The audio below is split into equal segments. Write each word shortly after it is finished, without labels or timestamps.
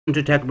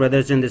Welcome to Tech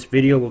Brothers. In this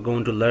video we're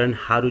going to learn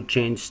how to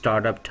change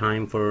startup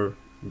time for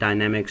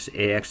Dynamics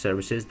AX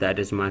services, that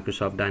is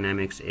Microsoft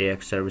Dynamics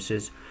AX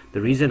services.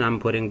 The reason I'm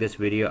putting this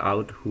video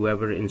out,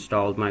 whoever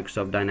installed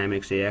Microsoft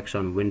Dynamics AX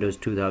on Windows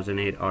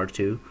 2008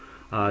 R2,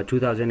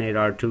 2008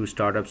 R2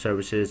 startup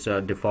services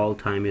default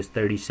time is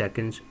 30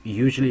 seconds.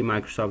 Usually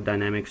Microsoft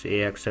Dynamics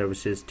AX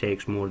services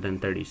takes more than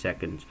 30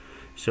 seconds.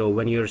 So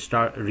when you're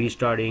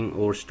restarting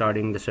or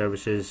starting the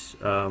services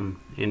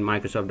in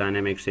Microsoft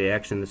Dynamics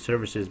AX in the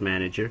Services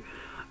Manager,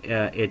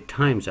 it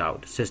times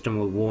out. System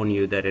will warn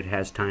you that it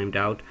has timed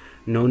out.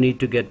 No need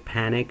to get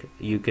panic.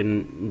 You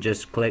can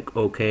just click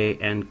OK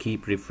and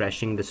keep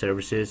refreshing the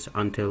services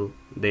until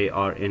they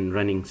are in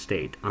running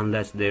state,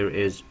 unless there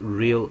is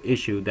real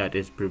issue that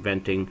is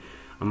preventing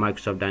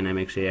Microsoft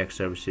Dynamics AX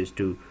services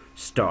to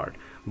start.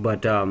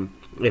 But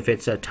if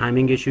it's a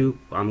timing issue,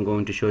 I'm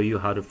going to show you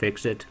how to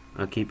fix it.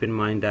 Keep in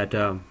mind that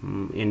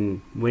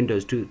in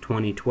Windows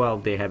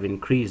 2012 they have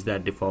increased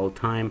that default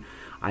time.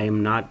 I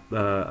am not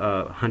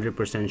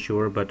 100%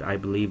 sure, but I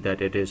believe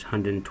that it is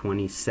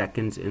 120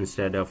 seconds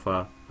instead of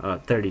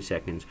 30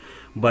 seconds.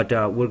 But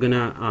we're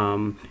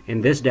gonna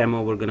in this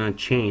demo we're gonna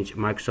change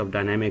Microsoft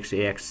Dynamics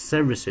AX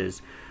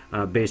services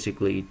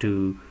basically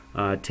to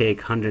take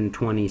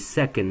 120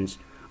 seconds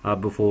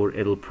before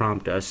it'll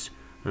prompt us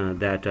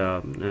that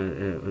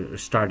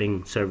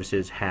starting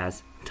services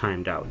has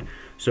timed out.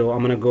 So I'm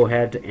going to go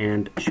ahead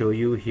and show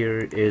you. Here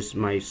is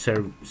my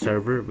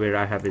server where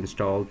I have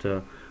installed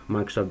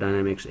Microsoft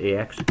Dynamics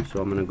AX.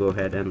 So I'm going to go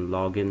ahead and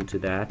log into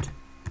that.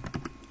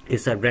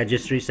 It's a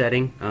registry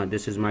setting.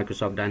 This is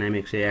Microsoft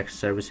Dynamics AX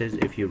services.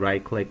 If you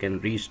right click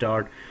and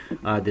restart,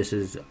 this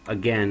is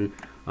again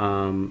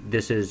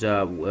operating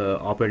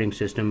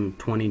system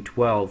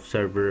 2012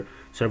 server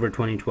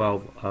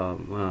 2012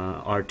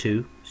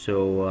 R2,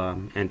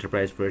 so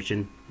enterprise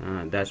version.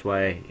 That's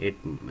why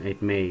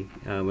it may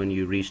when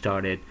you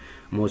restart it,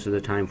 most of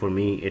the time for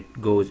me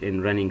it goes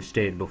in running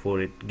state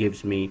before it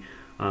gives me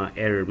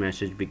error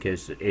message,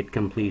 because it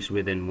completes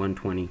within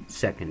 120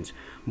 seconds.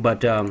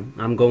 But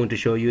I'm going to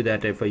show you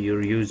that if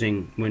you're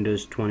using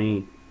Windows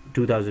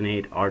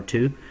 2008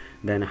 R2,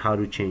 then how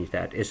to change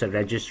that. It's a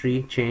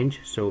registry change,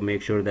 so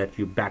make sure that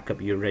you back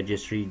up your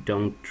registry.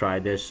 Don't try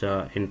this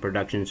in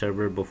production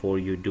server before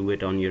you do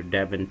it on your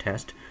dev and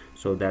test.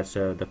 So that's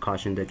the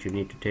caution that you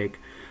need to take.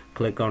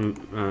 Click on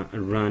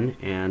run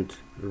and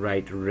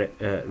write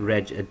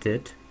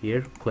regedit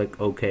here. Click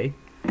OK,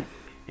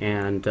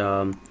 and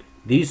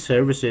these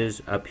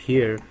services up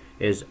here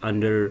is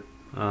under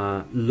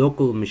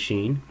local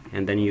machine,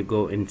 and then you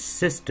go in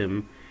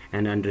system,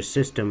 and under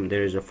system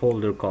there is a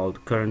folder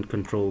called current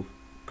control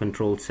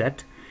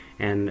set,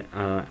 and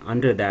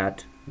under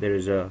that there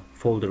is a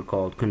folder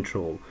called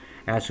control.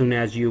 As soon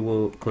as you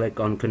will click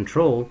on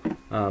control,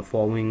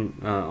 following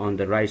on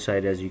the right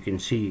side, as you can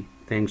see,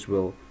 things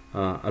will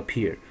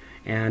appear.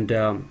 And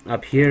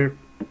up here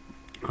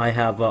I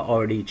have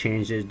already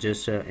changed it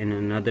just in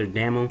another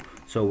demo.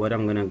 So what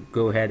I'm gonna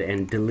go ahead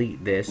and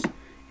delete this,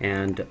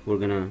 and we're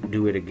gonna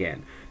do it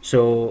again.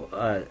 So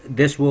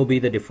this will be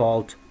the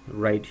default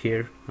right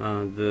here,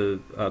 the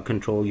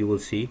control you will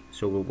see.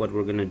 So what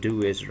we're gonna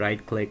do is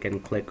right click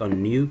and click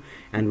on new,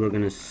 and we're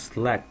gonna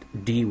select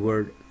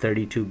dword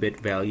 32-bit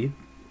value.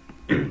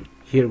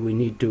 Here we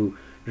need to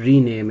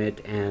rename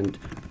it and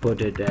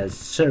put it as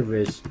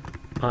service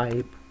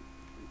pipe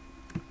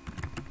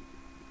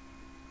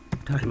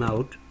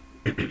timeout.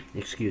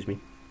 Excuse me.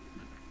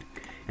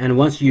 And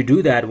once you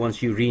do that,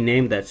 once you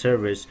rename that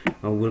service,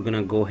 we're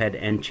gonna go ahead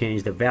and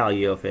change the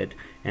value of it.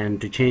 And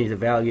to change the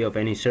value of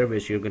any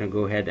service, you're gonna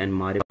go ahead and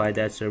modify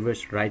that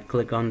service. Right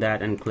click on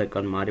that and click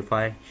on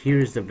modify.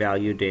 Here's the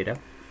value data.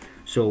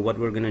 So what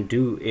we're gonna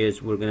do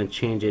is we're gonna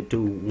change it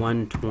to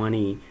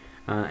 120,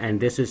 and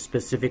this is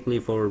specifically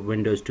for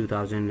Windows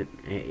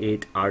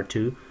 2008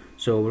 R2.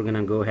 So we're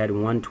gonna go ahead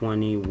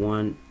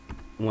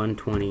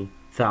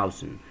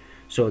 120,000.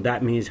 So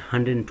that means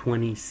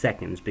 120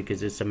 seconds,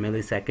 because it's a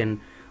millisecond.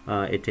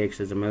 It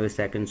takes as a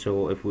millisecond.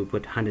 So if we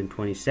put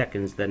 120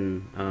 seconds,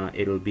 then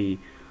it'll be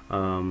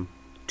 2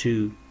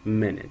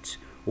 minutes,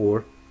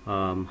 or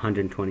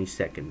 120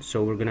 seconds.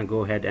 So we're gonna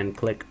go ahead and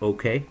click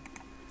OK.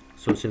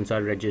 So since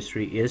our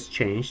registry is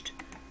changed,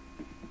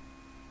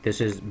 this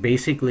is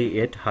basically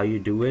it, how you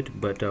do it.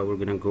 But we're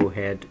gonna go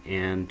ahead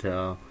and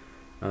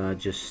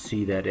just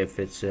see that if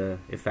it's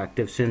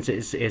effective. Since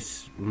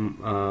it's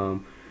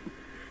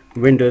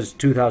Windows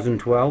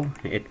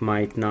 2012, it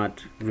might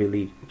not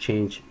really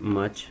change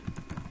much.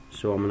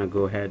 So I'm gonna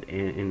go ahead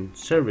and in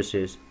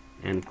services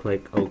and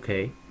click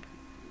OK,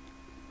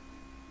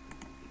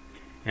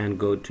 and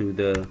go to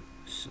the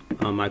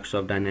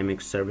Microsoft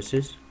Dynamics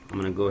services. I'm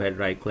gonna go ahead,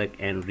 right click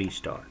and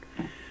restart.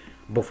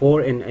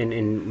 Before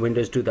in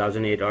Windows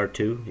 2008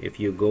 R2, if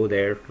you go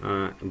there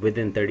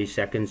within 30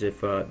 seconds,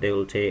 if they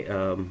will take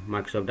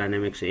Microsoft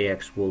Dynamics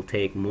AX will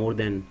take more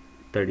than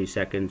 30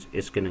 seconds,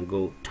 it's gonna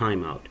go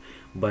timeout.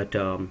 But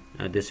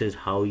this is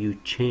how you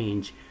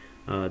change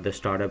the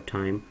startup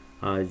time.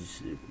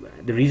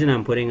 The reason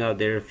I'm putting out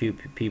there, a few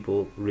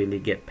people really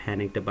get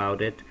panicked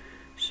about it.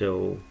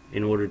 So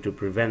in order to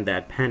prevent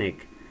that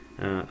panic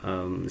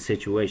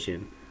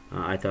situation,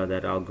 I thought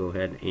that I'll go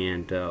ahead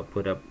and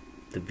put up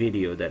the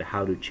video that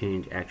how to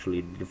change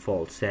actually the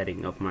default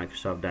setting of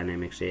Microsoft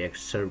Dynamics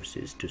AX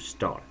services to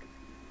start.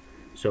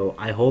 So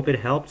I hope it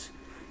helps.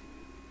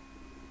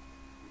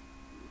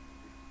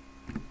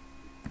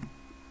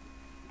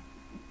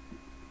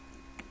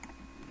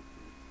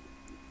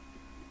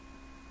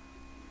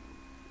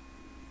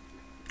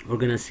 We're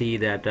gonna see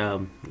that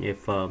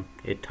if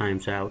it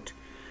times out,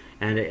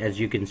 and as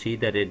you can see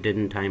that it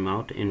didn't time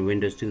out in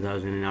Windows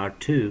 2000 and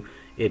R2.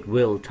 It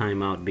will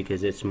time out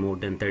because it's more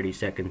than 30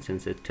 seconds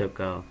since it took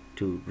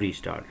to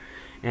restart.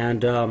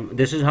 And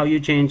this is how you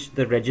change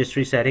the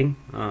registry setting.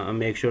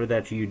 Make sure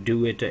that you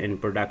do it in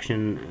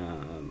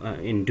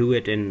production, do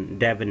it in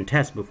dev and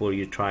test before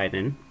you try it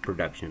in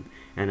production.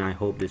 And I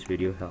hope this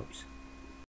video helps.